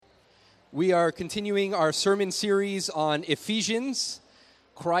We are continuing our sermon series on Ephesians,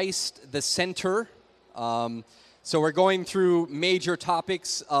 Christ the center. So we're going through major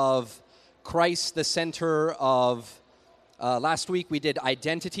topics of Christ the center of, last week we did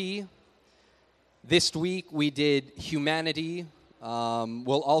identity. This week we did humanity.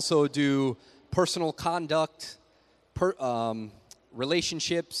 We'll also do personal conduct,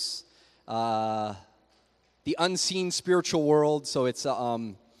 relationships, the unseen spiritual world. So it's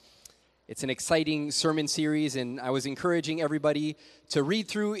an exciting sermon series, and I was encouraging everybody to read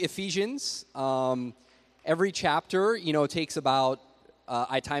through Ephesians. Every chapter, takes about,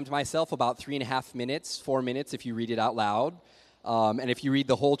 I timed myself about 3.5 minutes, 4 minutes if you read it out loud. And if you read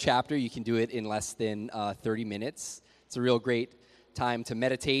the whole chapter, you can do it in less than 30 minutes. It's a real great time to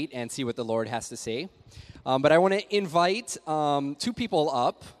meditate and see what the Lord has to say. But I want to invite two people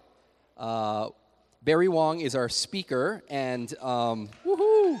up. Barry Wong is our speaker, and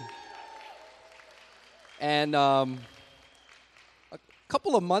woohoo! And a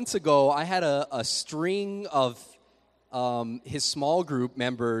couple of months ago, I had a string of his small group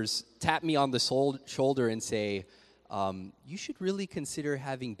members tap me on the shoulder and say, you should really consider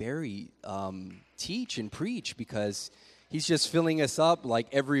having Barry teach and preach, because he's just filling us up like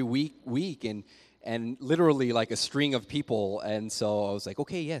every week and literally like a string of people. And so I was like,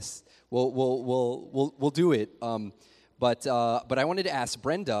 okay, yes, we'll do it. But I wanted to ask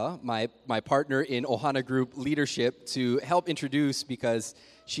Brenda, my partner in Ohana Group leadership, to help introduce, because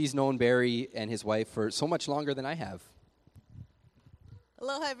she's known Barry and his wife for so much longer than I have.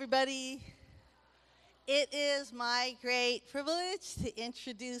 Aloha, everybody. It is my great privilege to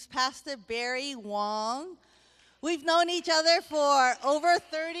introduce Pastor Barry Wong. We've known each other for over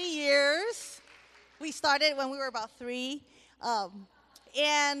 30 years. We started when we were about 3.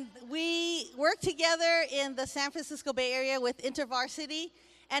 And we worked together in the San Francisco Bay Area with InterVarsity,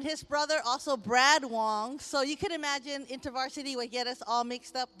 and his brother also, Brad Wong. So you can imagine InterVarsity would get us all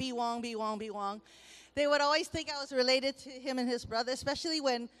mixed up, B. Wong, B. Wong, B. Wong. They would always think I was related to him and his brother, especially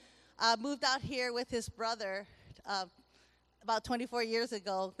when I moved out here with his brother about 24 years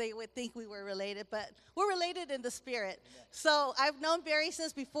ago. They would think we were related, but we're related in the spirit. So I've known Barry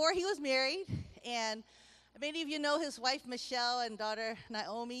since before he was married, and many of you know his wife, Michelle, and daughter,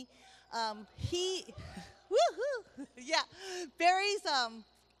 Naomi. Woohoo! Yeah, Barry's,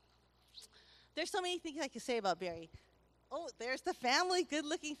 there's so many things I could say about Barry. Oh, there's the family,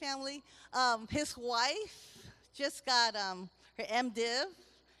 good-looking family. His wife just got her MDiv,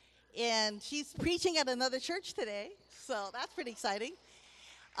 and she's preaching at another church today, so that's pretty exciting.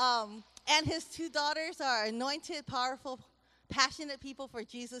 And his 2 daughters are anointed, powerful, passionate people for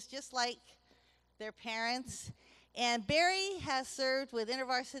Jesus, just like their parents. And Barry has served with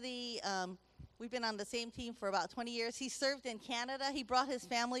InterVarsity. We've been on the same team for about 20 years. He served in Canada. He brought his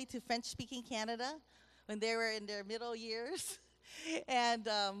family to French-speaking Canada when they were in their middle years. And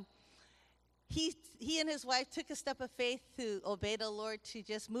he and his wife took a step of faith to obey the Lord to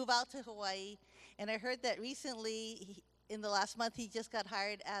just move out to Hawaii. And I heard that recently, in the last month, he just got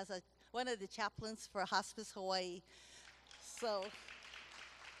hired as one of the chaplains for Hospice Hawaii. So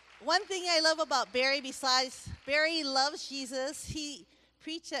one thing I love about Barry, besides Barry loves Jesus, he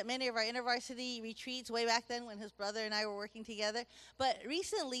preached at many of our InterVarsity retreats way back then when his brother and I were working together. But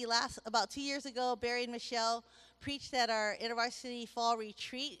recently, about 2 years ago, Barry and Michelle preached at our InterVarsity fall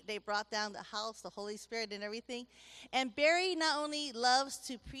retreat. They brought down the house, the Holy Spirit, and everything. And Barry not only loves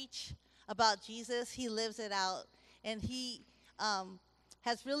to preach about Jesus, he lives it out. And he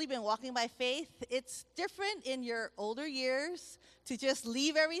has really been walking by faith. It's different in your older years to just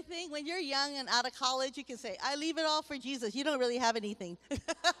leave everything. When you're young and out of college, you can say, I leave it all for Jesus. You don't really have anything.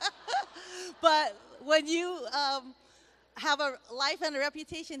 But when you have a life and a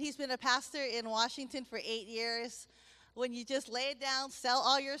reputation, he's been a pastor in Washington for 8 years. When you just lay it down, sell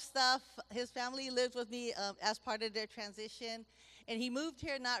all your stuff. His family lived with me as part of their transition. And he moved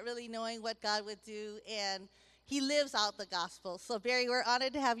here not really knowing what God would do. And he lives out the gospel. So, Barry, we're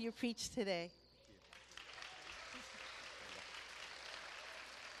honored to have you preach today.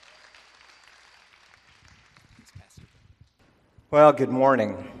 Well, good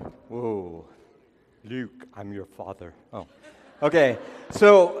morning. Whoa. Luke, I'm your father. Oh, okay.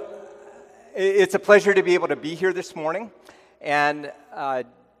 So, it's a pleasure to be able to be here this morning. And I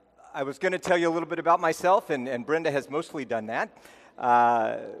was going to tell you a little bit about myself, and Brenda has mostly done that.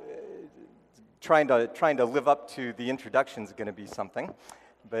 Trying to live up to the introduction is going to be something.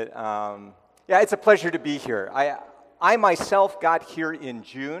 But, yeah, it's a pleasure to be here. I myself got here in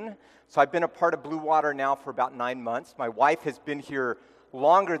June, so I've been a part of Blue Water now for about 9 months. My wife has been here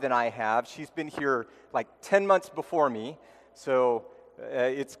longer than I have. She's been here like 10 months before me, so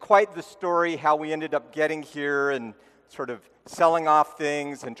It's quite the story how we ended up getting here and sort of selling off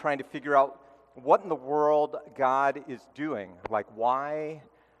things and trying to figure out what in the world God is doing. Like, why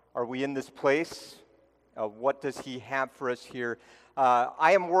are we in this place? What does He have for us here?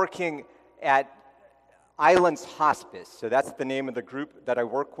 I am working at Islands Hospice, so that's the name of the group that I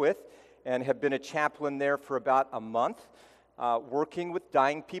work with, and have been a chaplain there for about a month, working with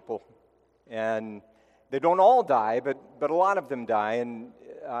dying people. And they don't all die, but a lot of them die, and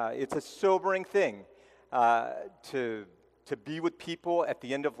it's a sobering thing to be with people at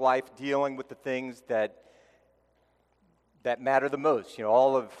the end of life, dealing with the things that matter the most. You know,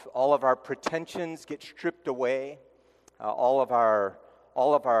 all of our pretensions get stripped away. All of our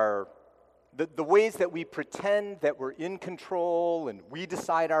the ways that we pretend that we're in control and we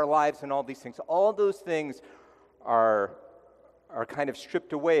decide our lives and all these things. All those things are kind of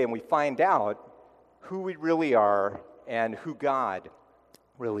stripped away, and we find out who we really are and who God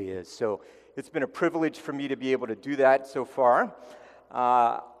really is. So it's been a privilege for me to be able to do that so far.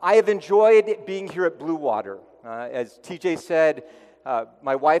 I have enjoyed being here at Blue Water. As TJ said,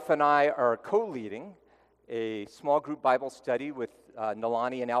 my wife and I are co-leading a small group Bible study with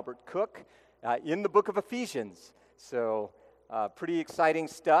Nalani and Albert Cook in the book of Ephesians. So pretty exciting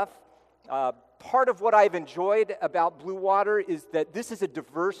stuff. Part of what I've enjoyed about Blue Water is that this is a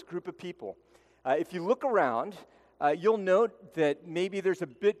diverse group of people. If you look around, you'll note that maybe there's a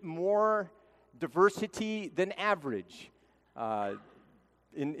bit more diversity than average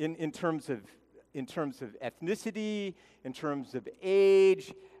in terms of ethnicity, in terms of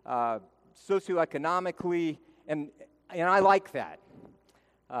age, socioeconomically, and I like that.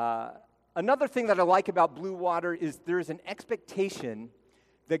 Another thing that I like about Blue Water is there's an expectation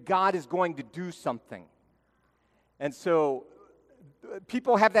that God is going to do something. And so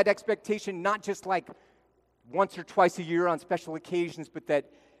people have that expectation not just like once or twice a year on special occasions, but that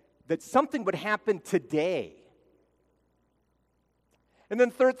something would happen today. And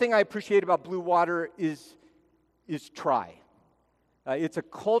then third thing I appreciate about Blue Water is try. It's a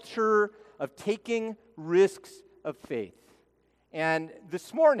culture of taking risks of faith. And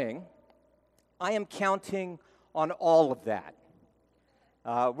this morning, I am counting on all of that.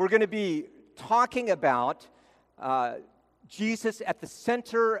 We're going to be talking about Jesus at the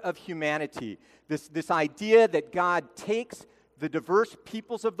center of humanity. This idea that God takes the diverse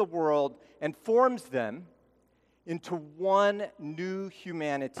peoples of the world and forms them into one new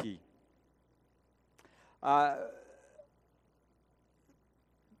humanity. The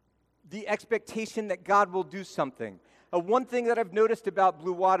expectation that God will do something. One thing that I've noticed about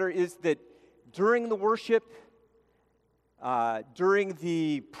Blue Water is that during the worship, during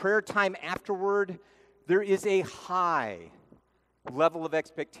the prayer time afterward, there is a high level of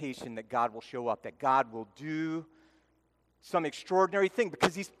expectation that God will show up, that God will do some extraordinary thing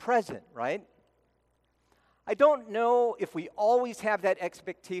because He's present, right? I don't know if we always have that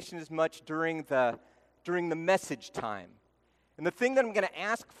expectation as much during the message time. And the thing that I'm going to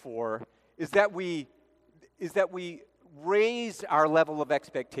ask for is that we raise our level of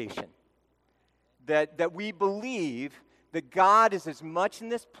expectation. That we believe that God is as much in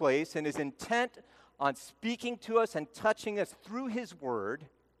this place and is intent on speaking to us and touching us through His Word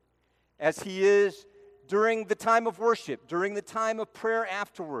as He is during the time of worship, during the time of prayer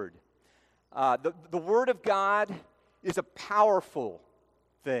afterward. The Word of God is a powerful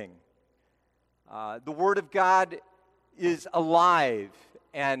thing. The Word of God is alive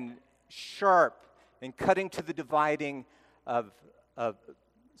and sharp and cutting to the dividing of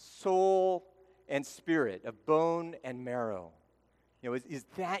soul and spirit, of bone and marrow. You know, is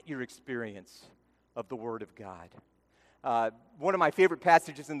that your experience of the Word of God? One of my favorite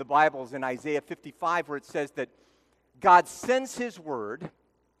passages in the Bible is in Isaiah 55, where it says that God sends His Word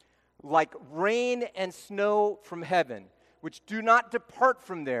like rain and snow from heaven, which do not depart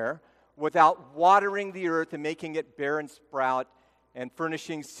from there without watering the earth and making it bear and sprout and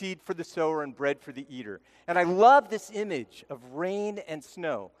furnishing seed for the sower and bread for the eater. And I love this image of rain and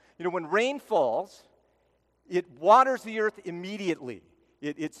snow. You know, when rain falls, it waters the earth immediately.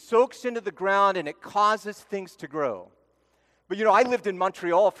 It soaks into the ground and it causes things to grow. But you know, I lived in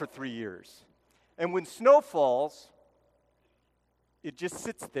Montreal for 3 years. And when snow falls, it just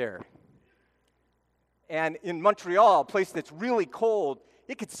sits there. And in Montreal, a place that's really cold,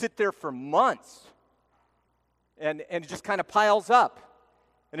 it could sit there for months. And it just kind of piles up.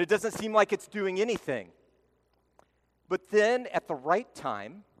 And it doesn't seem like it's doing anything. But then at the right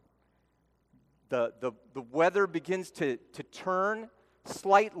time, the weather begins to turn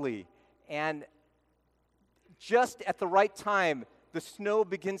slightly. And just at the right time, the snow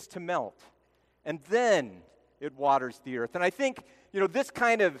begins to melt. And then it waters the earth. And I think this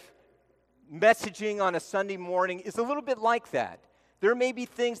kind of messaging on a Sunday morning is a little bit like that. There may be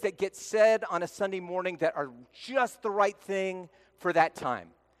things that get said on a Sunday morning that are just the right thing for that time.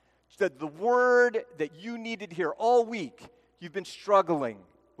 The word that you needed to hear all week, you've been struggling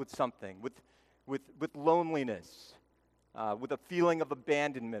with something, with loneliness, with a feeling of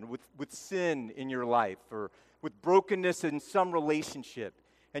abandonment, with sin in your life, or with brokenness in some relationship.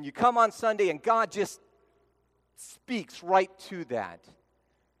 And you come on Sunday and God just speaks right to that.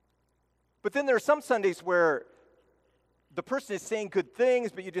 But then there are some Sundays where the person is saying good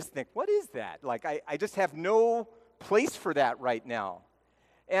things, but you just think, what is that? Like, I just have no place for that right now.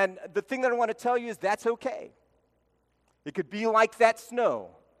 And the thing that I want to tell you is that's okay. It could be like that snow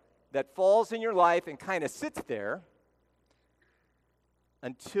that falls in your life and kind of sits there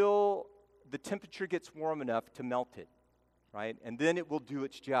until the temperature gets warm enough to melt it, right? And then it will do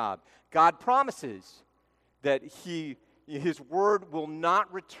its job. God promises that His word will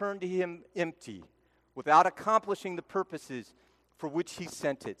not return to Him empty without accomplishing the purposes for which He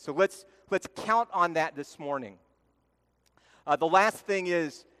sent it. So let's count on that this morning. The last thing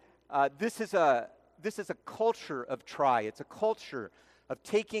is, this is a culture of try. It's a culture of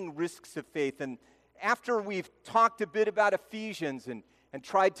taking risks of faith. And after we've talked a bit about Ephesians and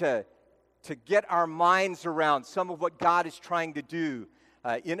tried to get our minds around some of what God is trying to do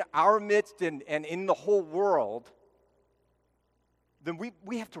in our midst and in the whole world, then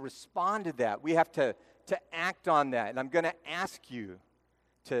we have to respond to that. We have to act on that. And I'm going to ask you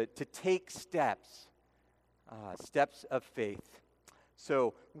to take steps of faith.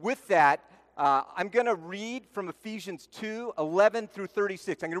 So with that, I'm going to read from Ephesians 2:11 through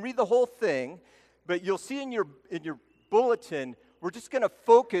 36. I'm going to read the whole thing, but you'll see in your bulletin, we're just going to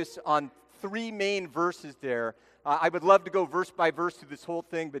focus on 3 main verses there. I would love to go verse by verse through this whole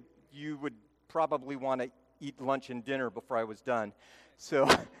thing, but you would probably want to eat lunch and dinner before I was done. So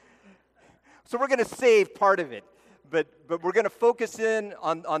we're going to save part of it, but we're going to focus in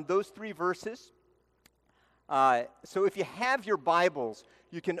on those 3 verses. So if you have your Bibles,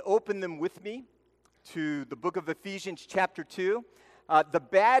 you can open them with me to the book of Ephesians chapter 2. The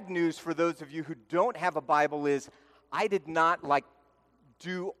bad news for those of you who don't have a Bible is I did not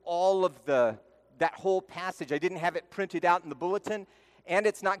do all of that whole passage. I didn't have it printed out in the bulletin, and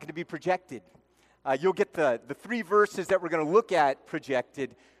it's not going to be projected. You'll get the 3 verses that we're going to look at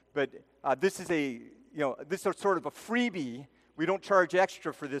projected, but this is this is sort of a freebie. We don't charge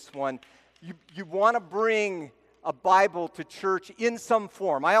extra for this one. You want to bring a Bible to church in some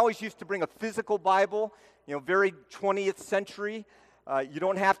form. I always used to bring a physical Bible, very 20th century. You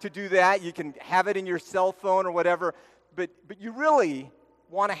don't have to do that. You can have it in your cell phone or whatever, but you really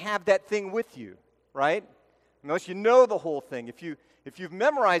want to have that thing with you, right? Unless you know the whole thing. If you've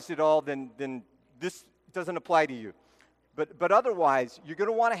memorized it all, then this doesn't apply to you. But otherwise, you're going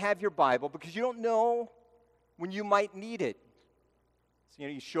to want to have your Bible because you don't know when you might need it. So,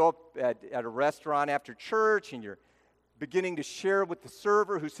 you show up at a restaurant after church and you're beginning to share with the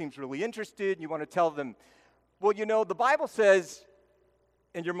server who seems really interested, and you want to tell them, well, the Bible says,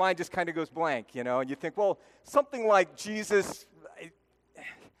 and your mind just kind of goes blank, and you think, well, something like Jesus.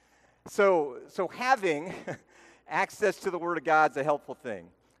 So having access to the Word of God is a helpful thing.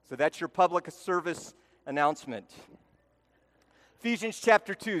 So that's your public service announcement. Ephesians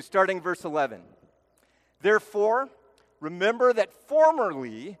chapter 2, starting verse 11. Therefore, remember that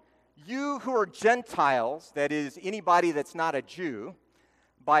formerly you who are Gentiles, that is, anybody that's not a Jew,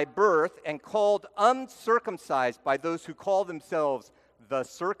 by birth and called uncircumcised by those who call themselves the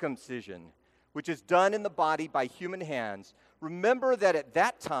circumcision, which is done in the body by human hands, remember that at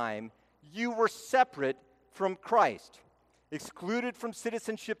that time you were separate from Christ, excluded from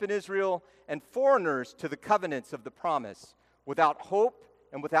citizenship in Israel and foreigners to the covenants of the promise, without hope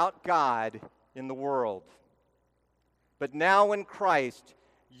and without God in the world. But now in Christ,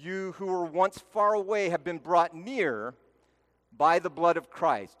 you who were once far away have been brought near by the blood of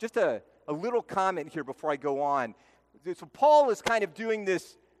Christ. Just a little comment here before I go on. So Paul is kind of doing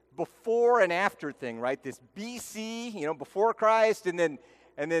this before and after thing, right? This BC, before Christ, and then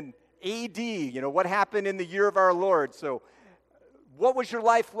AD, what happened in the year of our Lord. So what was your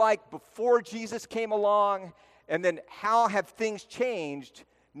life like before Jesus came along? And then how have things changed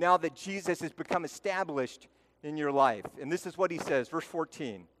now that Jesus has become established in your life? And this is what he says, verse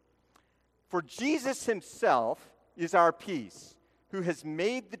 14. For Jesus himself is our peace, who has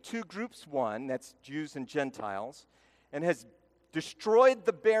made the 2 groups one, that's Jews and Gentiles, and has destroyed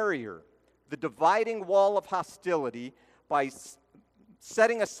the barrier, the dividing wall of hostility, by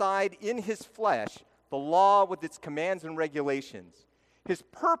setting aside in his flesh the law with its commands and regulations. His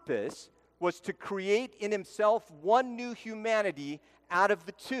purpose was to create in himself one new humanity out of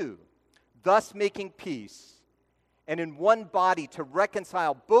the two, thus making peace, and in one body to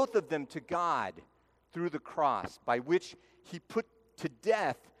reconcile both of them to God through the cross, by which he put to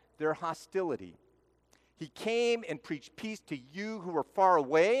death their hostility. He came and preached peace to you who were far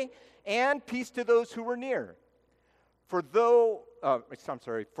away and peace to those who were near. For through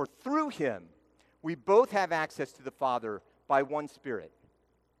him we both have access to the Father by one Spirit.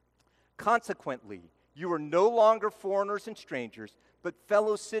 Consequently, you are no longer foreigners and strangers, but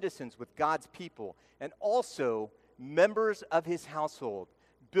fellow citizens with God's people, and also members of his household,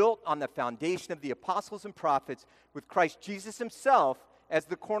 built on the foundation of the apostles and prophets, with Christ Jesus himself as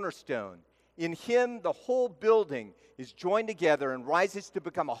the cornerstone. In him, the whole building is joined together and rises to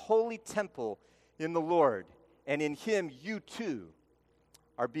become a holy temple in the Lord. And in him, you too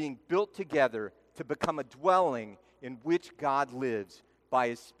are being built together to become a dwelling in which God lives by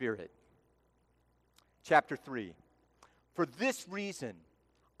his Spirit. Chapter 3. For this reason,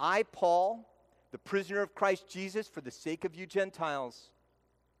 I, Paul, the prisoner of Christ Jesus, for the sake of you Gentiles.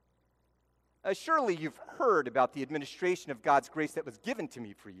 Surely you've heard about the administration of God's grace that was given to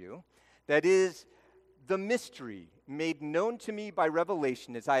me for you. That is, the mystery made known to me by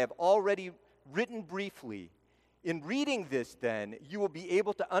revelation, as I have already written briefly. In reading this, then, you will be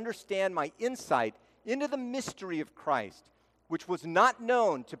able to understand my insight into the mystery of Christ, which was not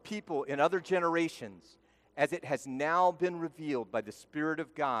known to people in other generations, as it has now been revealed by the Spirit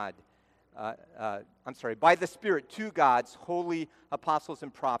of God, by the Spirit to God's holy apostles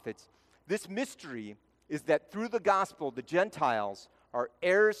and prophets. This mystery is that through the gospel, the Gentiles are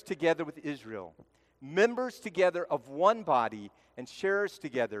heirs together with Israel, members together of one body, and sharers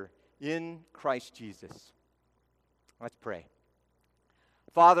together in Christ Jesus. Let's pray.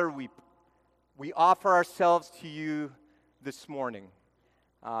 Father, we offer ourselves to you this morning.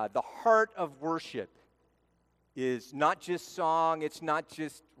 The heart of worship is not just song, it's not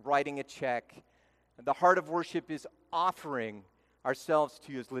just writing a check. The heart of worship is offering ourselves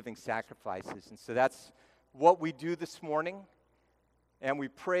to you as living sacrifices. And so that's what we do this morning. And we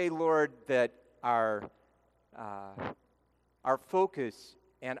pray, Lord, that our focus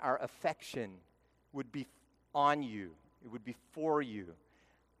and our affection would be on you. It would be for you.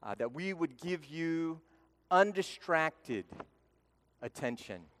 That we would give you undistracted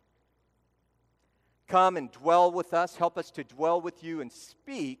attention. Come and dwell with us. Help us to dwell with you and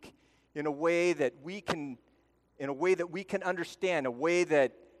speak in a way that we can understand, a way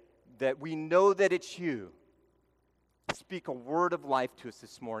that we know that it's you. Speak a word of life to us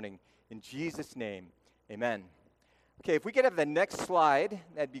this morning. In Jesus' name, amen. Okay, if we could have the next slide,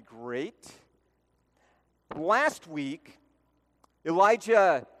 that'd be great. Last week,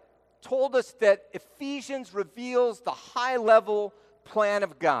 Elijah told us that Ephesians reveals the high-level plan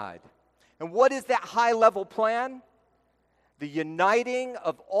of God. And what is that high-level plan? The uniting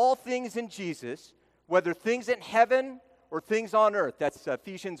of all things in Jesus, whether things in heaven or things on earth. That's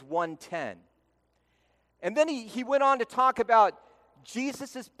Ephesians 1:10. And then he went on to talk about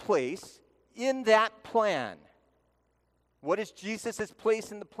Jesus' place in that plan. What is Jesus'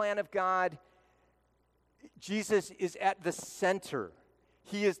 place in the plan of God? Jesus is at the center.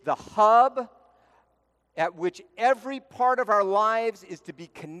 He is the hub at which every part of our lives is to be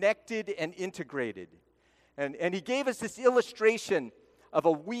connected and integrated. And he gave us this illustration of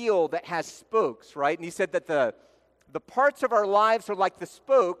a wheel that has spokes, right? And he said that the parts of our lives are like the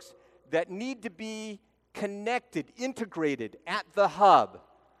spokes that need to be connected, integrated at the hub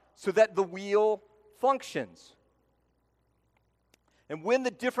so that the wheel functions. And when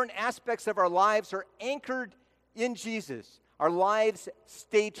the different aspects of our lives are anchored in Jesus, our lives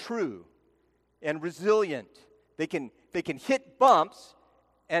stay true and resilient. They can hit bumps,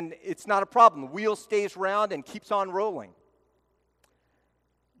 and it's not a problem. The wheel stays round and keeps on rolling.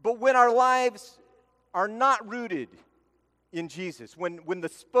 But when our lives are not rooted in Jesus, when the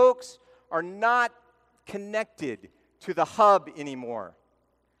spokes are not connected to the hub anymore,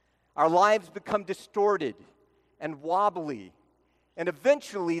 our lives become distorted and wobbly, and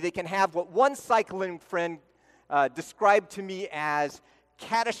eventually they can have what one cycling friend described to me as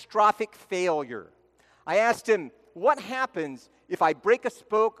catastrophic failure. I asked him, what happens if I break a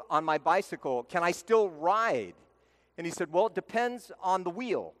spoke on my bicycle? Can I still ride? And he said, well, it depends on the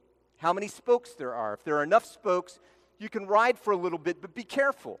wheel, how many spokes there are. If there are enough spokes, you can ride for a little bit, but be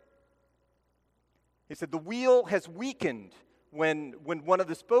careful. He said, the wheel has weakened when one of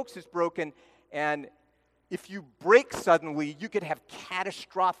the spokes is broken, and if you brake suddenly, you could have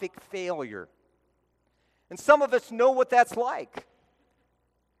catastrophic failure. And some of us know what that's like.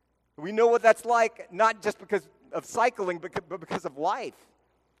 We know what that's like, not just because of cycling, but because of life.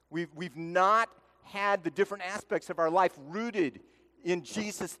 We've not had the different aspects of our life rooted in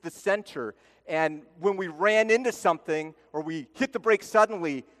Jesus the center. And when we ran into something or we hit the brake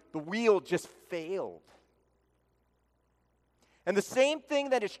suddenly, the wheel just failed. And the same thing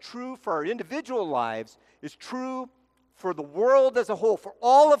that is true for our individual lives is true for the world as a whole, for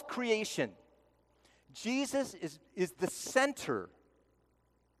all of creation. Jesus is the center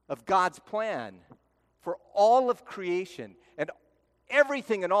of God's plan for all of creation. And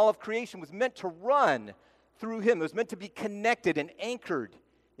everything in all of creation was meant to run through him. It was meant to be connected and anchored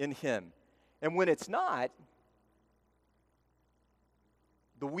in him. And when it's not,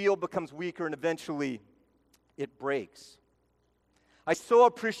 the wheel becomes weaker and eventually it breaks. I so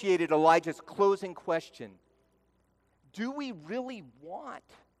appreciated Elijah's closing question. Do we really want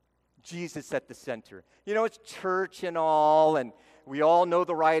Jesus at the center? You know, it's church and all, and we all know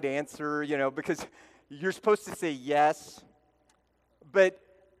the right answer, because you're supposed to say yes. But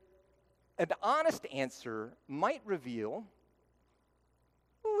an honest answer might reveal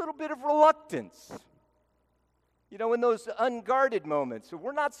a little bit of reluctance. In those unguarded moments,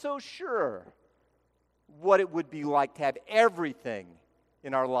 we're not so sure what it would be like to have everything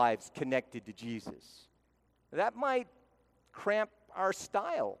in our lives connected to Jesus. That might cramp our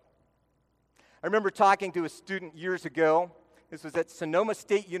style. I remember talking to a student years ago. This was at Sonoma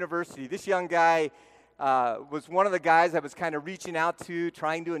State University. This young guy was one of the guys I was kind of reaching out to,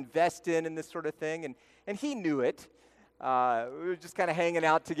 trying to invest in this sort of thing, and he knew it. We were just kind of hanging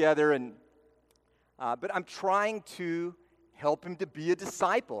out together, but I'm trying to help him to be a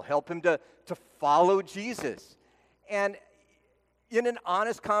disciple, help him to follow Jesus. And in an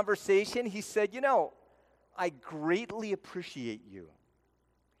honest conversation, he said, I greatly appreciate you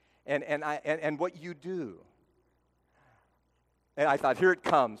and what you do. And I thought, here it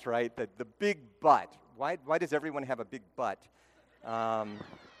comes, right? The big but. Why does everyone have a big but?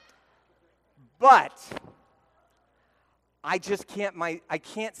 But I just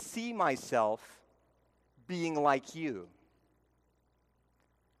can't see myself being like you.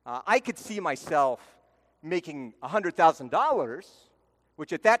 I could see myself making $100,000,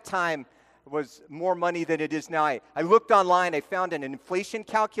 which at that time was more money than it is now. I looked online, I found an inflation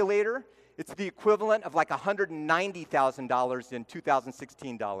calculator. It's the equivalent of like $190,000 in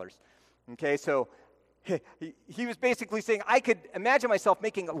 2016 dollars. Okay, so he was basically saying I could imagine myself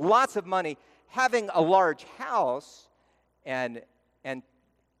making lots of money, having a large house, and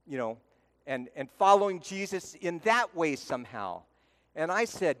following Jesus in that way somehow. And I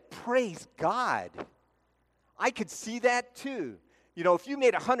said, praise God. I could see that too. If you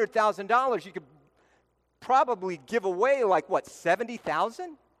made $100,000, you could probably give away like,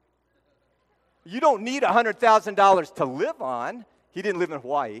 $70,000? You don't need $100,000 to live on. He didn't live in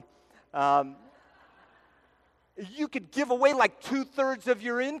Hawaii. You could give away like 2/3 of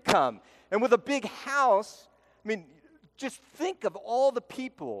your income. And with a big house, just think of all the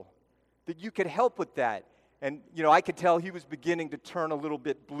people that you could help with that. And, I could tell he was beginning to turn a little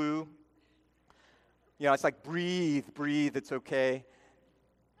bit blue. It's like, breathe, it's okay.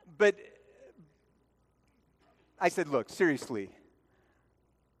 But I said, look, seriously.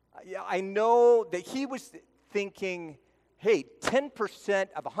 I know that he was thinking, hey,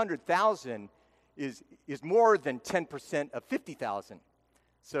 10% of 100,000 is more than 10% of 50,000.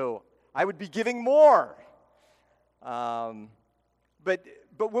 So I would be giving more. But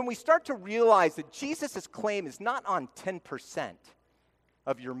when we start to realize that Jesus' claim is not on 10%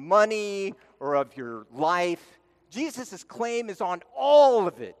 of your money or of your life, Jesus' claim is on all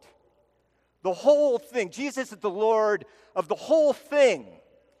of it. The whole thing. Jesus is the Lord of the whole thing.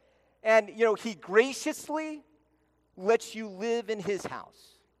 And, he graciously lets you live in his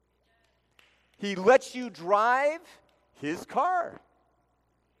house. He lets you drive his car.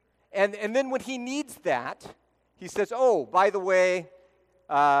 And then when he needs that, he says, oh, by the way,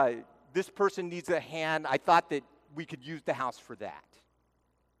 this person needs a hand. I thought that we could use the house for that.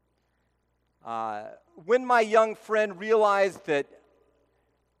 When my young friend realized that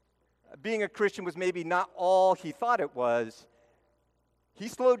being a Christian was maybe not all he thought it was, he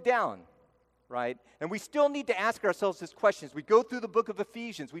slowed down, right? And we still need to ask ourselves this question. As we go through the book of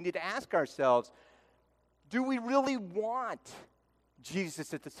Ephesians, we need to ask ourselves, do we really want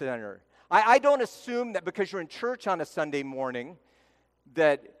Jesus at the center? I don't assume that because you're in church on a Sunday morning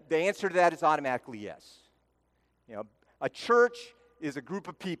that the answer to that is automatically yes. A church is a group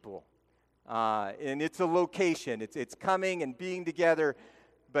of people, and it's a location. It's coming and being together,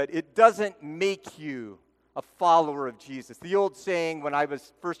 but it doesn't make you a follower of Jesus. The old saying when I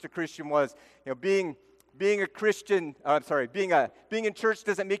was first a Christian was, being a Christian. Being in church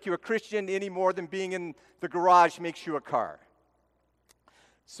doesn't make you a Christian any more than being in the garage makes you a car.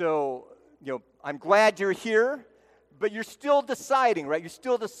 So, I'm glad you're here, but you're still deciding, right? You're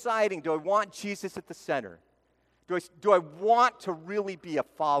still deciding, do I want Jesus at the center? Do I want to really be a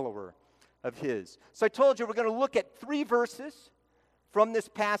follower of his? So I told you we're going to look at 3 verses from this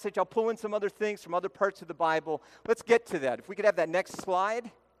passage. I'll pull in some other things from other parts of the Bible. Let's get to that. If we could have that next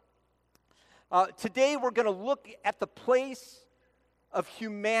slide. Today we're going to look at the place of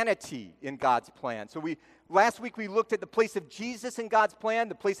humanity in God's plan. So last week we looked at the place of Jesus in God's plan.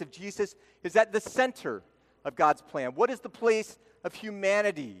 The place of Jesus is at the center of God's plan. What is the place of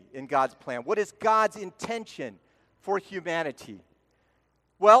humanity in God's plan? What is God's intention for humanity?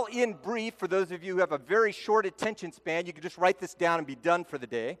 Well, in brief, for those of you who have a very short attention span, you can just write this down and be done for the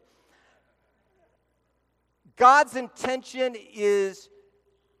day. God's intention is,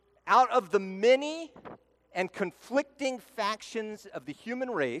 out of the many and conflicting factions of the human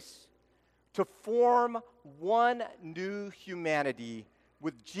race, to form one new humanity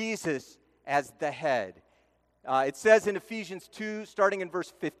with Jesus as the head. It says in Ephesians 2, starting in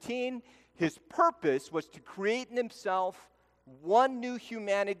verse 15, his purpose was to create in himself one new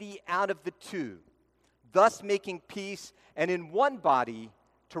humanity out of the two, thus making peace, and in one body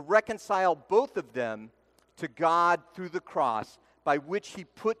to reconcile both of them to God through the cross, by which he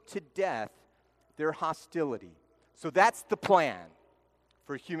put to death their hostility. So that's the plan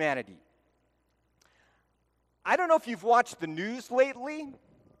for humanity. I don't know if you've watched the news lately.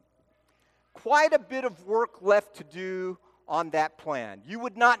 Quite a bit of work left to do on that plan. You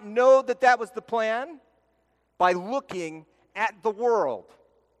would not know that that was the plan by looking at the world.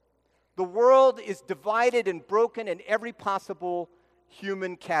 The world is divided and broken in every possible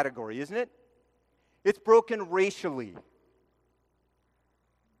human category, isn't it? It's broken racially.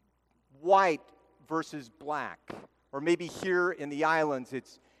 White versus black. Or maybe here in the islands,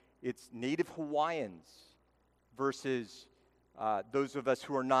 it's Native Hawaiians versus those of us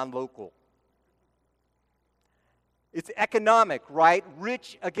who are non-local. It's economic, right?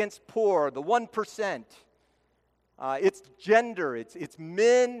 Rich against poor, the 1%. It's gender. It's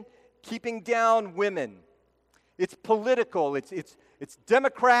men keeping down women. It's political. It's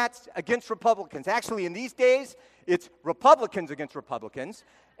Democrats against Republicans. Actually, in these days, it's Republicans against Republicans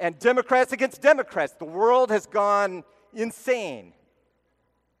and Democrats against Democrats. The world has gone insane.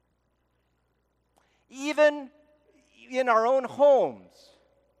 Even in our own homes,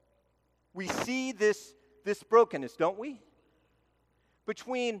 we see this brokenness, don't we?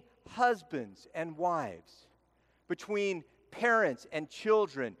 Between husbands and wives, between parents and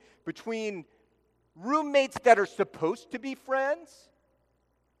children, between roommates that are supposed to be friends,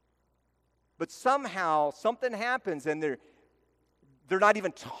 but somehow something happens and they're not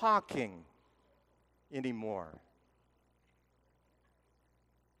even talking anymore.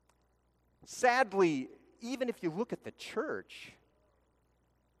 Sadly, even if you look at the church,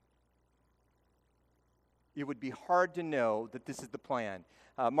 it would be hard to know that this is the plan.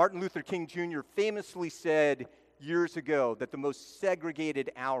 Martin Luther King Jr. famously said years ago that the most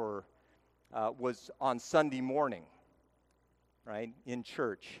segregated hour was on Sunday morning, right, in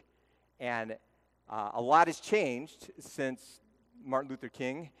church. And a lot has changed since Martin Luther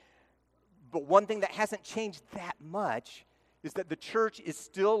King. But one thing that hasn't changed that much is that the church is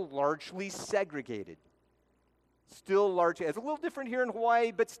still largely segregated. Still largely, it's a little different here in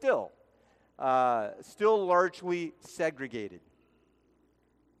Hawaii, but still largely segregated.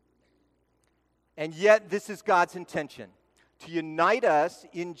 And yet, this is God's intention, to unite us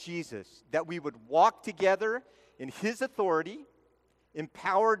in Jesus, that we would walk together in his authority,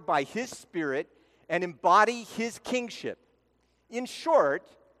 empowered by his Spirit, and embody his kingship. In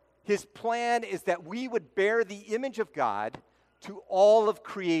short, his plan is that we would bear the image of God to all of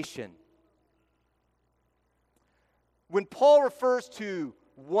creation. When Paul refers to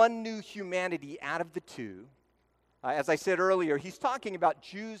one new humanity out of the two, as I said earlier, he's talking about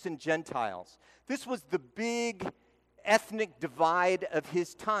Jews and Gentiles. This was the big ethnic divide of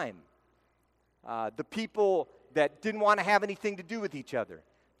his time. The people that didn't want to have anything to do with each other.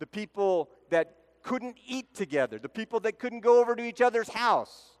 The people that couldn't eat together. The people that couldn't go over to each other's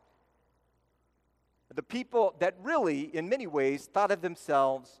house. The people that really, in many ways, thought of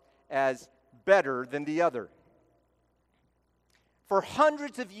themselves as better than the other. For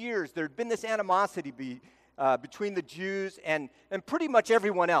hundreds of years, there had been this animosity between the Jews and pretty much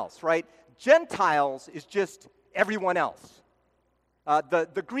everyone else, right? Gentiles is just everyone else.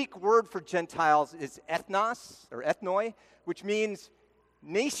 The Greek word for Gentiles is ethnos, or ethnoi, which means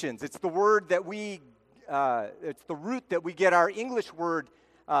nations. It's the word that it's the root that we get our English word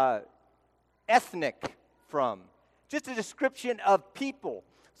ethnic from. Just a description of people.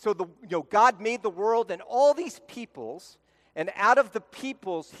 So God made the world and all these peoples, And out of the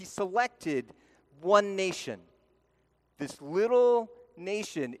peoples, he selected one nation, this little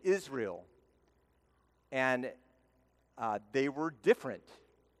nation, Israel. And they were different.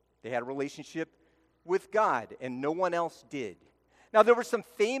 They had a relationship with God, and no one else did. Now, there were some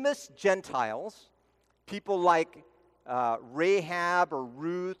famous Gentiles, people like Rahab or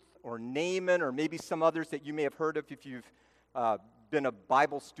Ruth or Naaman or maybe some others that you may have heard of if you've been a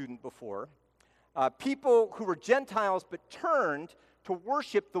Bible student before. People who were Gentiles but turned to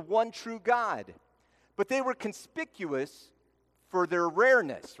worship the one true God. But they were conspicuous for their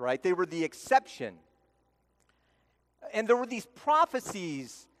rareness, right? They were the exception. And there were these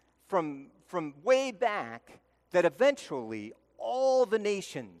prophecies from way back that eventually all the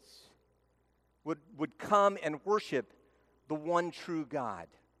nations would come and worship the one true God.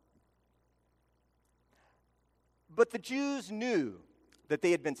 But the Jews knew that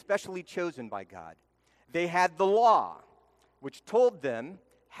they had been specially chosen by God. They had the law, which told them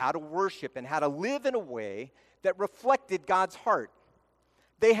how to worship and how to live in a way that reflected God's heart.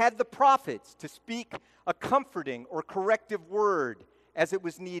 They had the prophets to speak a comforting or corrective word as it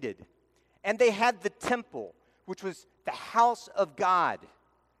was needed. And they had the temple, which was the house of God.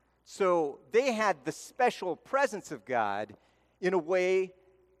 So they had the special presence of God in a way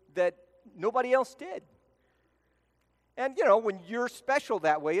that nobody else did. And, when you're special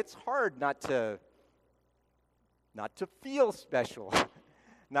that way, it's hard not to feel special,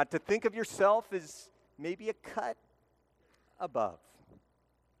 not to think of yourself as maybe a cut above.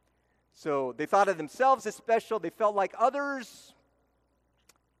 So they thought of themselves as special. They felt like others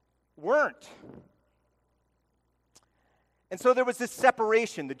weren't. And so there was this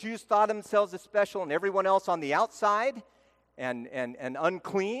separation. The Jews thought of themselves as special and everyone else on the outside and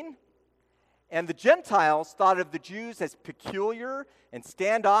unclean. And the Gentiles thought of the Jews as peculiar and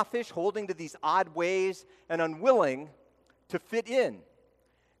standoffish, holding to these odd ways and unwilling to fit in.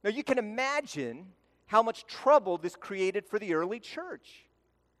 Now you can imagine how much trouble this created for the early church.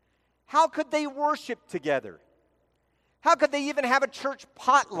 How could they worship together? How could they even have a church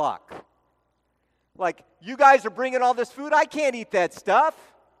potluck? Like, you guys are bringing all this food, I can't eat that stuff.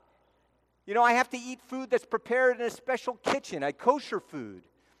 I have to eat food that's prepared in a special kitchen, kosher food.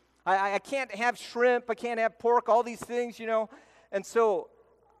 I can't have shrimp, I can't have pork, all these things, And so,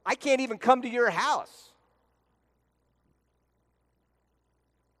 I can't even come to your house.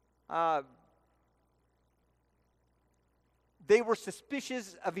 They were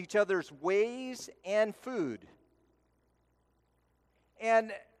suspicious of each other's ways and food.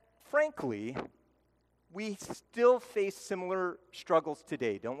 And frankly, we still face similar struggles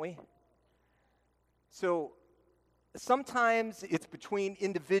today, don't we? So sometimes it's between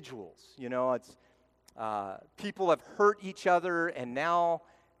individuals. It's people have hurt each other, and now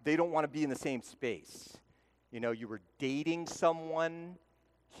they don't want to be in the same space. You were dating someone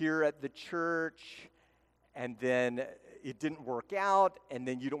here at the church, and then it didn't work out, and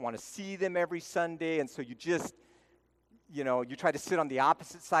then you don't want to see them every Sunday, and so you just, you try to sit on the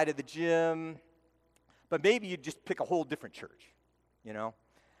opposite side of the gym, but maybe you just pick a whole different church,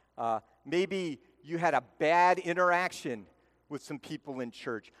 Maybe you had a bad interaction with some people in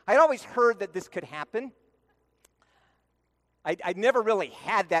church. I'd always heard that this could happen. I never really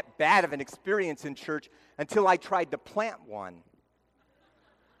had that bad of an experience in church until I tried to plant one.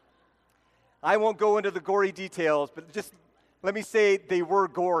 I won't go into the gory details, but just let me say they were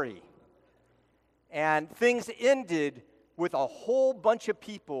gory. And things ended with a whole bunch of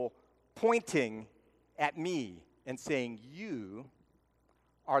people pointing at me and saying, "You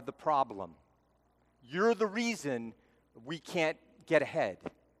are the problem. You're the reason we can't get ahead."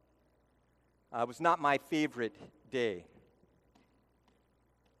 It was not my favorite day.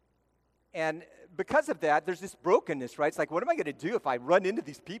 And because of that, there's this brokenness, right? It's like, what am I going to do if I run into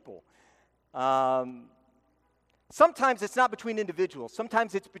these people? Sometimes it's not between individuals.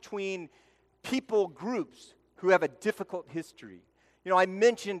 Sometimes it's between people groups who have a difficult history. I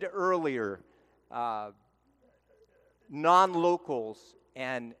mentioned earlier non-locals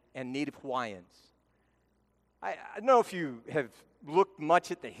and Native Hawaiians. I don't know if you have looked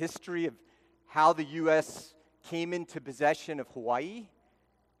much at the history of how the U.S. came into possession of Hawaii,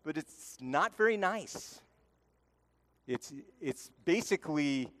 but it's not very nice. It's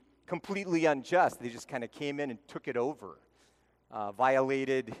basically completely unjust. They just kind of came in and took it over,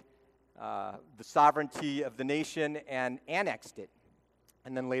 violated the sovereignty of the nation and annexed it,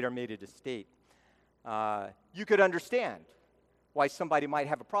 and then later made it a state. You could understand why somebody might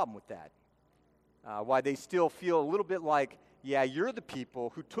have a problem with that, why they still feel a little bit like, yeah, you're the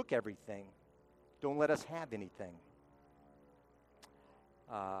people who took everything. Don't let us have anything.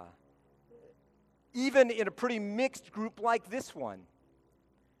 even in a pretty mixed group like this one,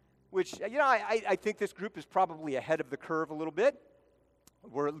 which, I think this group is probably ahead of the curve a little bit.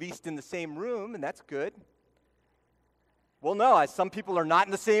 We're at least in the same room, and that's good. Well, no, some people are not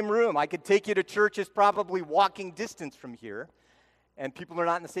in the same room. I could take you to churches probably walking distance from here, and people are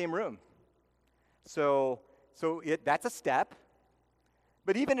not in the same room. So that's a step.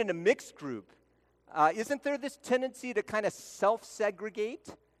 But even in a mixed group, isn't there this tendency to kind of self-segregate?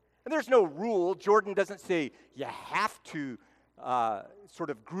 And there's no rule. Jordan doesn't say you have to sort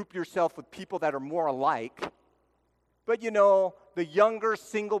of group yourself with people that are more alike. But, the younger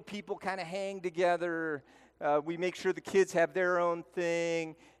single people kind of hang together. We make sure the kids have their own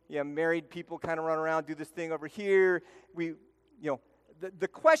thing. Married people kind of run around, do this thing over here. The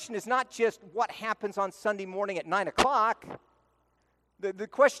question is not just what happens on Sunday morning at 9 o'clock. The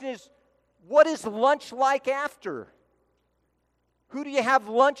question is, what is lunch like after? Who do you have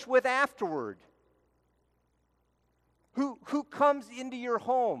lunch with afterward? Who comes into your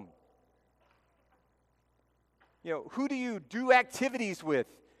home? Who do you do activities with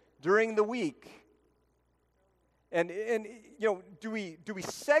during the week? And do we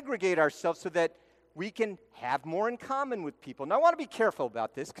segregate ourselves so that we can have more in common with people? Now, I want to be careful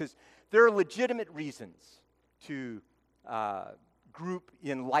about this because there are legitimate reasons to group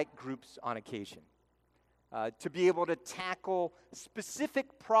in like groups on occasion. To be able to tackle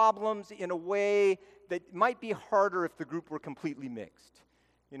specific problems in a way that might be harder if the group were completely mixed.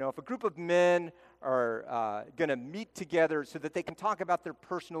 If a group of men are going to meet together so that they can talk about their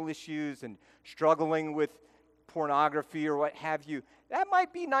personal issues and struggling with pornography or what have you, that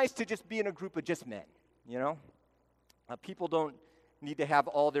might be nice to just be in a group of just men, People don't need to have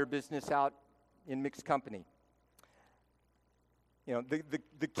all their business out in mixed company.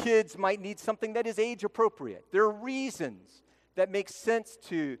 The kids might need something that is age appropriate. There are reasons that make sense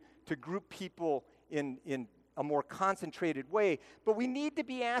to group people in a more concentrated way, but we need to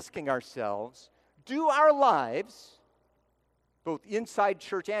be asking ourselves, do our lives, both inside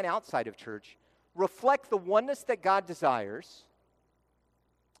church and outside of church, reflect the oneness that God desires?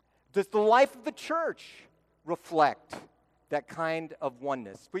 Does the life of the church reflect that kind of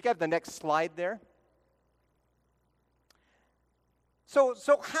oneness? We have the next slide there. So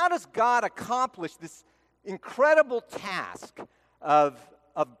how does God accomplish this incredible task of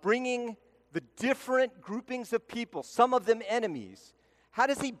bringing the different groupings of people, some of them enemies? How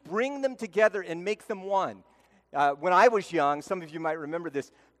does he bring them together and make them one? When I was young, some of you might remember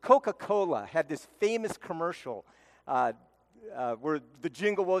this, Coca-Cola had this famous commercial where the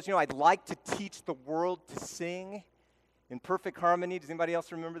jingle was, I'd like to teach the world to sing in perfect harmony. Does anybody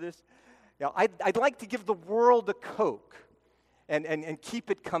else remember this? I'd like to give the world a Coke and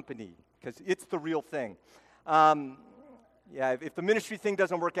keep it company, because it's the real thing. If the ministry thing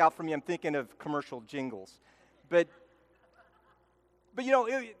doesn't work out for me, I'm thinking of commercial jingles. But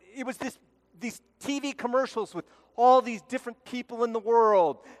it was these TV commercials with all these different people in the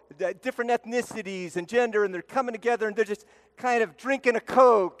world, different ethnicities and gender, and they're coming together and they're just kind of drinking a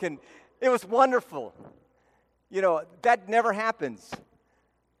Coke, and it was wonderful. That never happens.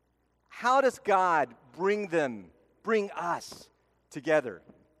 How does God bring us together?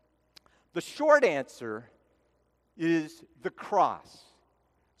 The short answer is the cross.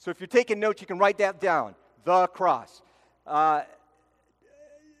 So if you're taking notes, you can write that down, the cross.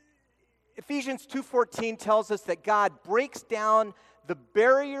 Ephesians 2:14 tells us that God breaks down the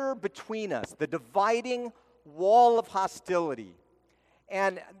barrier between us, the dividing wall of hostility.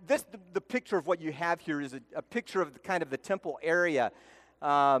 And the picture of what you have here is a picture of kind of the temple area.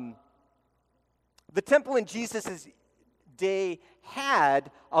 The temple in Jesus' day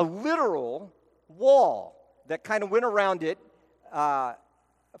had a literal wall that kind of went around it,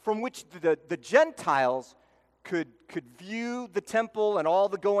 from which the Gentiles could view the temple and all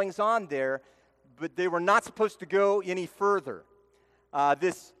the goings on there, but they were not supposed to go any further.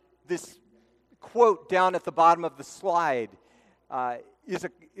 This quote down at the bottom of the slide is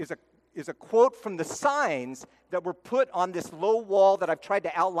a quote from the signs that were put on this low wall that I've tried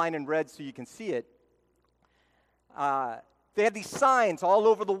to outline in red so you can see it. They had these signs all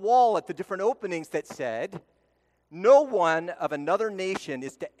over the wall at the different openings that said, "No one of another nation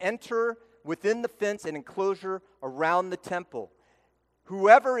is to enter within the fence and enclosure around the temple.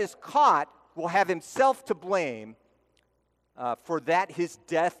 Whoever is caught will have himself to blame, for that his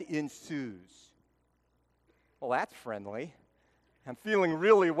death ensues." Well, that's friendly. I'm feeling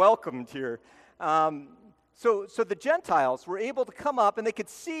really welcomed here. So the Gentiles were able to come up and they could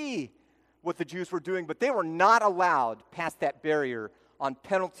see what the Jews were doing, but they were not allowed past that barrier on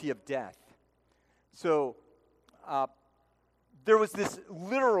penalty of death. So there was this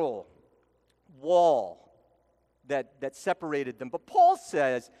literal wall that separated them. But Paul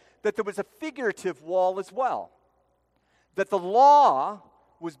says that there was a figurative wall as well, that the law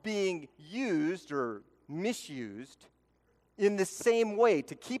was being used or misused in the same way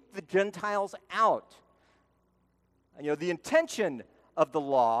to keep the Gentiles out. The intention of the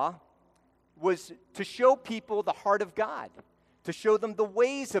law was to show people the heart of God, to show them the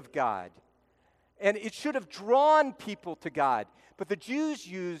ways of God. And it should have drawn people to God. But the Jews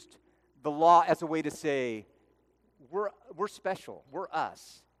used the law as a way to say, we're special, we're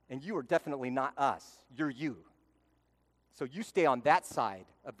us, and you are definitely not us, you're you. So you stay on that side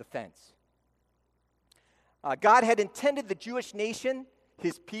of the fence. God had intended the Jewish nation,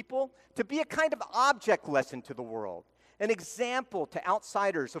 his people, to be a kind of object lesson to the world, an example to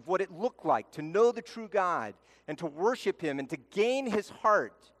outsiders of what it looked like to know the true God and to worship him and to gain his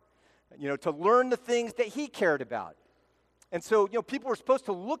heart, to learn the things that he cared about. And so, people were supposed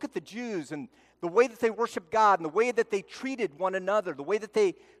to look at the Jews and the way that they worshiped God and the way that they treated one another, the way that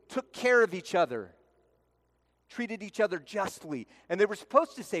they took care of each other, treated each other justly. And they were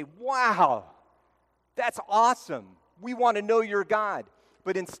supposed to say, wow, that's awesome. We want to know your God.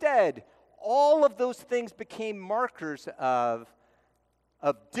 But instead, all of those things became markers of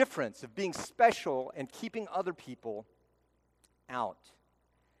difference, of being special and keeping other people out.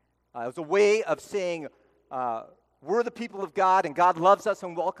 It was a way of saying, we're the people of God, and God loves us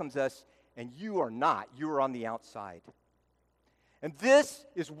and welcomes us, and you are not. You are on the outside. And this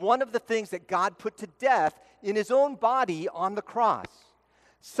is one of the things that God put to death in his own body on the cross.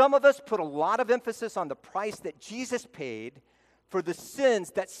 Some of us put a lot of emphasis on the price that Jesus paid for the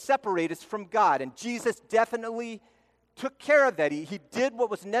sins that separate us from God. And Jesus definitely took care of that. He did what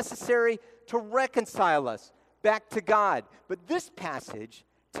was necessary to reconcile us back to God. But this passage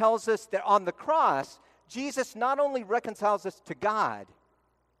tells us that on the cross, Jesus not only reconciles us to God,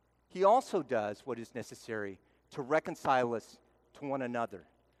 he also does what is necessary to reconcile us to one another.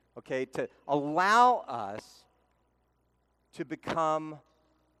 Okay, to allow us to become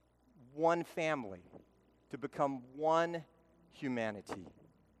one family, to become one humanity.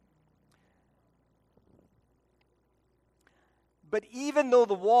 But even though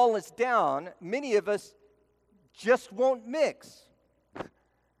the wall is down, many of us just won't mix.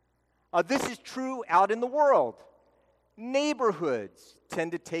 This is true out in the world. Neighborhoods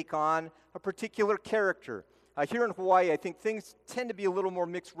tend to take on a particular character. Here in Hawaii, I think things tend to be a little more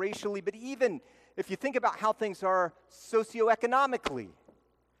mixed racially, but even if you think about how things are socioeconomically,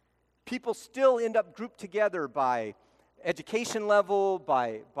 people still end up grouped together by education level,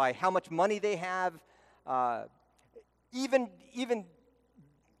 by how much money they have. So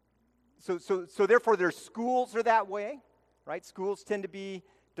therefore, their schools are that way, right? Schools tend to be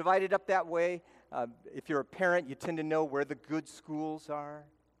divided up that way. If you're a parent, you tend to know where the good schools are.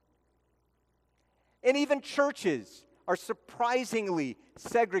 And even churches are surprisingly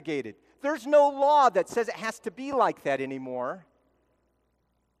segregated. There's no law that says it has to be like that anymore.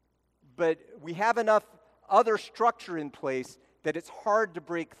 But we have enough other structure in place that it's hard to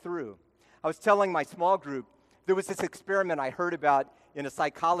break through. I was telling my small group, there was this experiment I heard about in a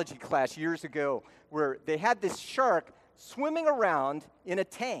psychology class years ago where they had this shark swimming around in a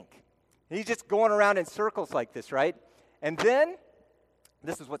tank. And he's just going around in circles like this, right? And then,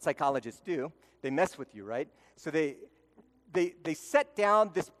 this is what psychologists do. They mess with you, right? So they set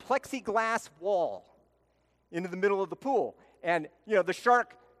down this plexiglass wall into the middle of the pool. And, the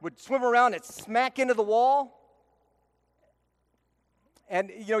shark would swim around and smack into the wall.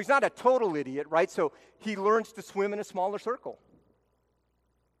 And, he's not a total idiot, right? So he learns to swim in a smaller circle.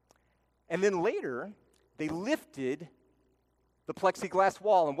 And then later, they lifted the plexiglass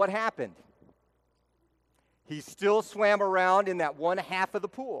wall. And what happened? He still swam around in that one half of the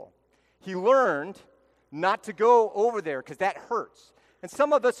pool. He learned not to go over there because that hurts. And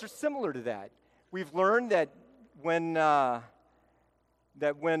some of us are similar to that. We've learned that when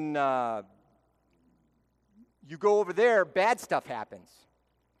you go over there, bad stuff happens.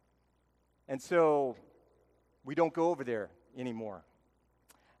 And so we don't go over there anymore.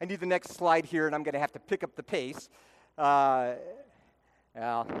 I need the next slide here, and I'm going to have to pick up the pace. Well,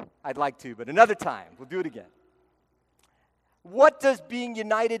 I'd like to, but another time. We'll do it again. What does being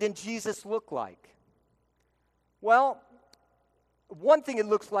united in Jesus look like? Well, one thing it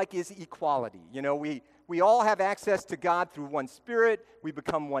looks like is equality. We all have access to God through one Spirit. We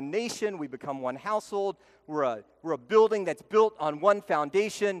become one nation. We become one household. We're a building that's built on one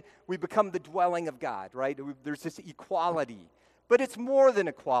foundation. We become the dwelling of God, right? There's this equality. But it's more than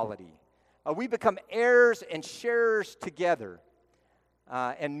equality. We become heirs and sharers together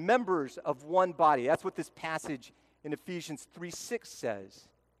and members of one body. That's what this passage in Ephesians 3:6 says.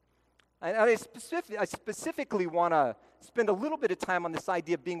 And I specifically want to spend a little bit of time on this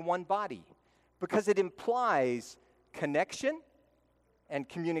idea of being one body because it implies connection and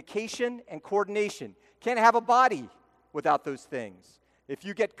communication and coordination. Can't have a body without those things. If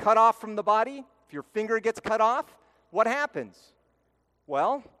you get cut off from the body, if your finger gets cut off, what happens?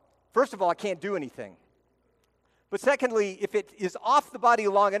 Well, first of all, I can't do anything. But secondly, if it is off the body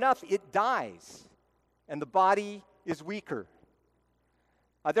long enough, it dies, and the body is weaker.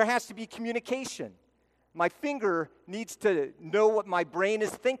 There has to be communication. My finger needs to know what my brain is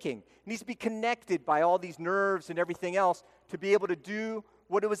thinking. It needs to be connected by all these nerves and everything else to be able to do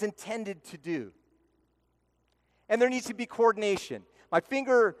what it was intended to do. And there needs to be coordination. My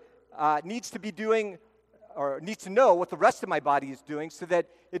finger needs to be doing, or needs to know what the rest of my body is doing so that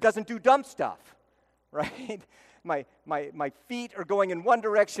it doesn't do dumb stuff, right? My feet are going in one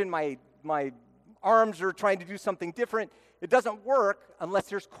direction, my arms are trying to do something different. It doesn't work unless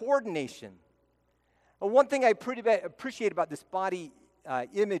there's coordination. One thing I appreciate about this body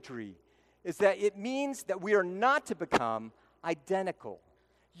imagery is that it means that we are not to become identical.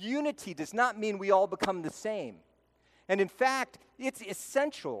 Unity does not mean we all become the same. And in fact, it's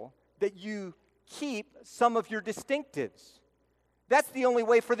essential that you keep some of your distinctives. That's the only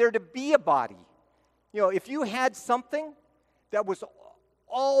way for there to be a body. You know, if you had something that was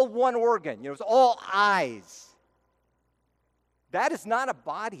all one organ, you know, it was all eyes, that is not a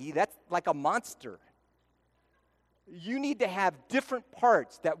body, that's like a monster. You need to have different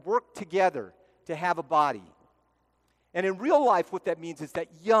parts that work together to have a body. And in real life, what that means is that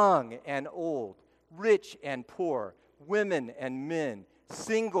young and old, rich and poor, women and men,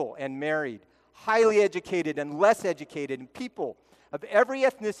 single and married, highly educated and less educated, and people of every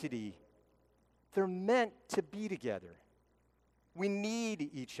ethnicity, they're meant to be together. We need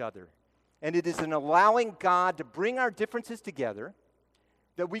each other. And it is in allowing God to bring our differences together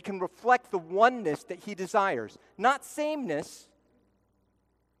that we can reflect the oneness that He desires. Not sameness,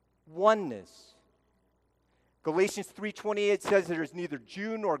 oneness. Galatians 3:28 says there is neither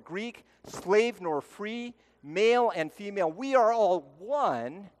Jew nor Greek, slave nor free, male and female. We are all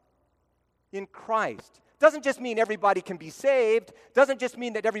one in Christ. Doesn't just mean everybody can be saved. Doesn't just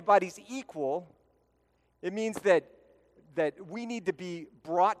mean that everybody's equal. It means that we need to be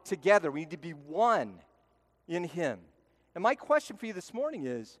brought together. We need to be one in Him. And my question for you this morning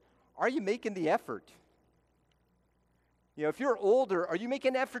is, are you making the effort? You know, if you're older, are you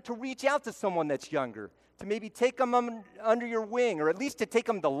making an effort to reach out to someone that's younger, to maybe take them under your wing, or at least to take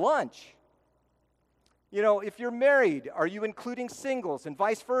them to lunch? You know, if you're married, are you including singles and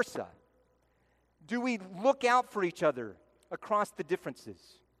vice versa? Do we look out for each other across the differences?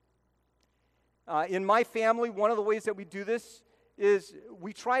 In my family, one of the ways that we do this is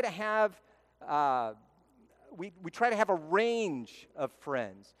we try to have we try to have a range of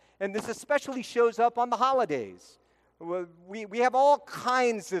friends, and this especially shows up on the holidays. We have all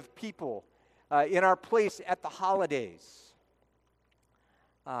kinds of people in our place at the holidays.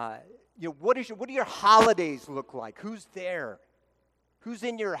 You know, what do your holidays look like? Who's there? Who's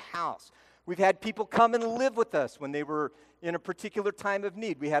in your house? We've had people come and live with us when they were in a particular time of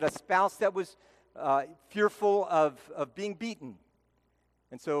need. We had a spouse that was fearful of being beaten,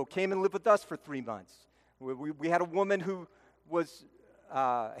 and so came and lived with us for 3 months. We had a woman who was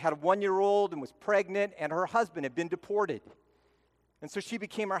had a 1-year-old and was pregnant, and her husband had been deported. And so she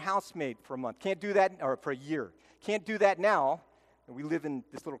became our housemate for a month. Can't do that, or for a year. Can't do that now. And we live in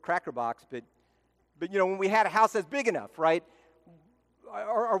this little cracker box, but you know, when we had a house that's big enough, right?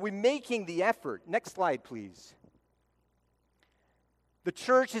 Are we making the effort? Next slide, please. The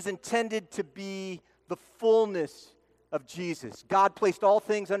church is intended to be the fullness of Jesus. God placed all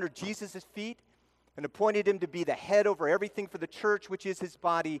things under Jesus' feet and appointed Him to be the head over everything for the church, which is His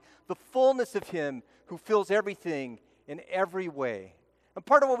body, the fullness of Him who fills everything in every way. And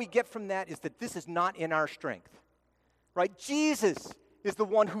part of what we get from that is that this is not in our strength, right? Jesus is the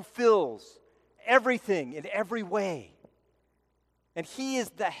one who fills everything in every way. And He is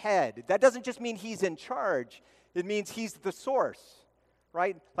the head. That doesn't just mean He's in charge. It means He's the source,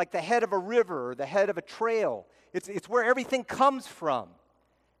 right? Like the head of a river or the head of a trail. It's where everything comes from.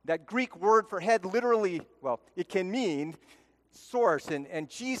 That Greek word for head literally, well, it can mean source, and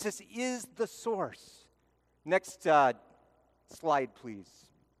Jesus is the source. Next slide, please.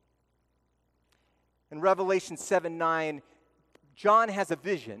 In Revelation 7:9, John has a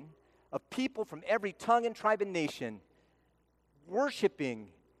vision of people from every tongue and tribe and nation worshiping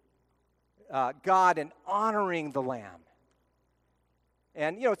God and honoring the Lamb.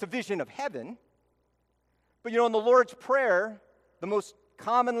 And, you know, it's a vision of heaven. But, you know, in the Lord's Prayer, the most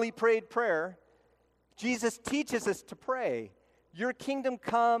commonly prayed prayer, Jesus teaches us to pray, "Your kingdom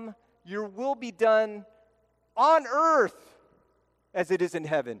come, your will be done on earth as it is in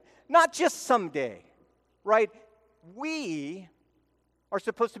heaven. Not just someday, right? We are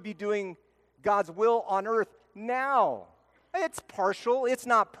supposed to be doing God's will on earth now. It's partial, it's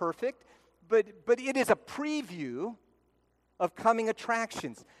not perfect, but it is a preview of coming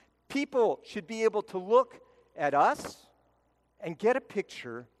attractions. People should be able to look at us and get a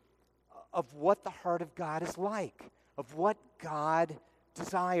picture of what the heart of God is like, of what God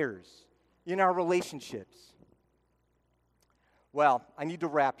desires in our relationships. Well, I need to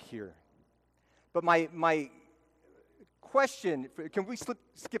wrap here. But my question, can we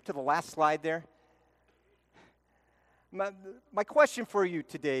skip to the last slide there? My question for you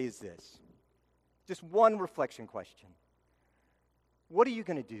today is this. Just one reflection question. What are you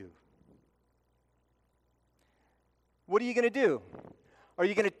going to do? What are you going to do? Are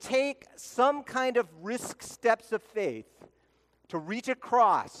you going to take some kind of risk steps of faith to reach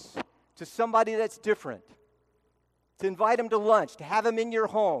across to somebody that's different? To invite them to lunch, to have them in your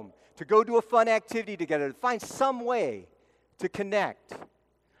home, to go do a fun activity together, to find some way to connect? Or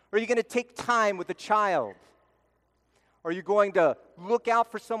are you going to take time with a child? Are you going to look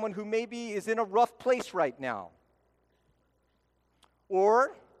out for someone who maybe is in a rough place right now?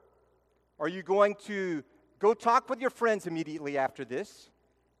 Or are you going to go talk with your friends immediately after this,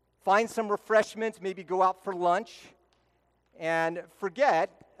 find some refreshments, maybe go out for lunch, and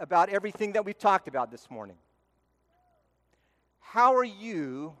forget about everything that we've talked about this morning? How are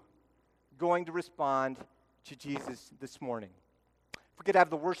you going to respond to Jesus this morning? If we could have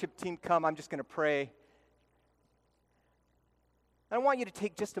the worship team come, I'm just going to pray. I want you to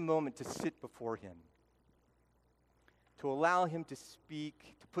take just a moment to sit before Him, to allow Him to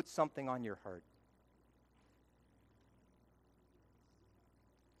speak, to put something on your heart.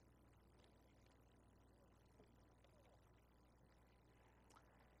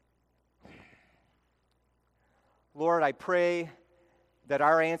 Lord, I pray that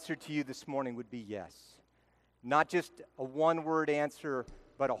our answer to you this morning would be yes. Not just a one-word answer,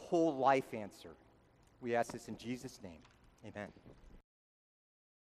 but a whole life answer. We ask this in Jesus' name. Amen.